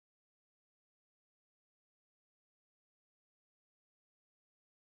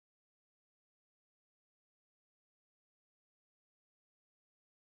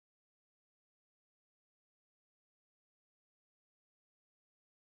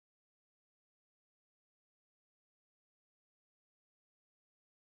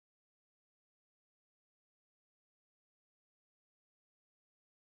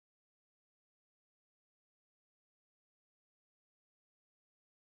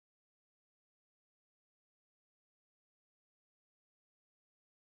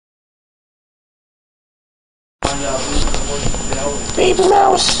Baby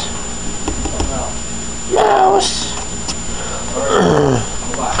mouse. Mouse.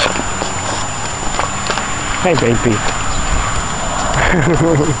 Hey, baby.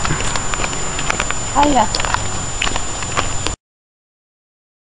 Hiya.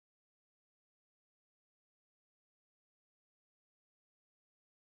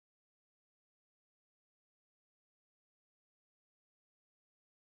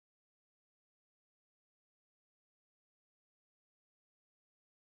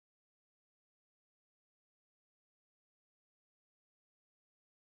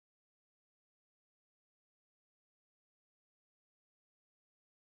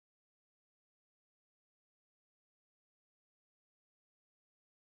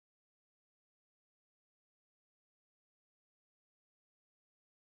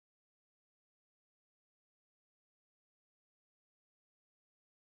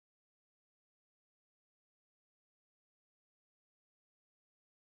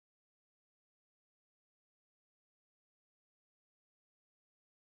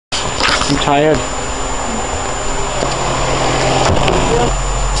 I'm tired.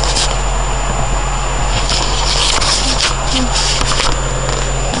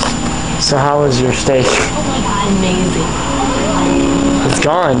 So how was your steak? Amazing. It's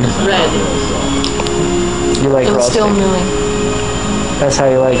gone. Red. You like It was raw still steak? mooing. That's how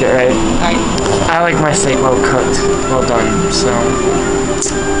you like it, right? Right. I like my steak well cooked, well done, so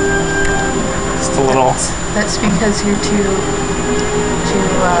just a little. That's because you're too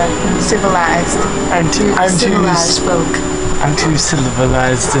civilized. I'm too Civilized folk. I'm too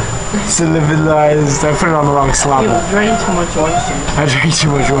civilized. Civilized. I put it on the wrong You syllable. drink too much orange juice. I drink too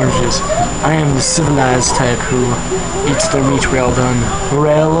much orange juice. I am the civilized type who eats their meat well done.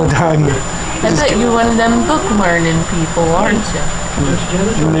 Well done. I bet you're one of them book learning people, aren't you?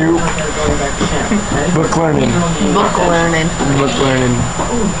 Nope. Book learning. Book learning. Book learning.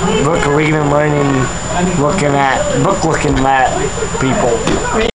 Book reading and learning. Book looking at people.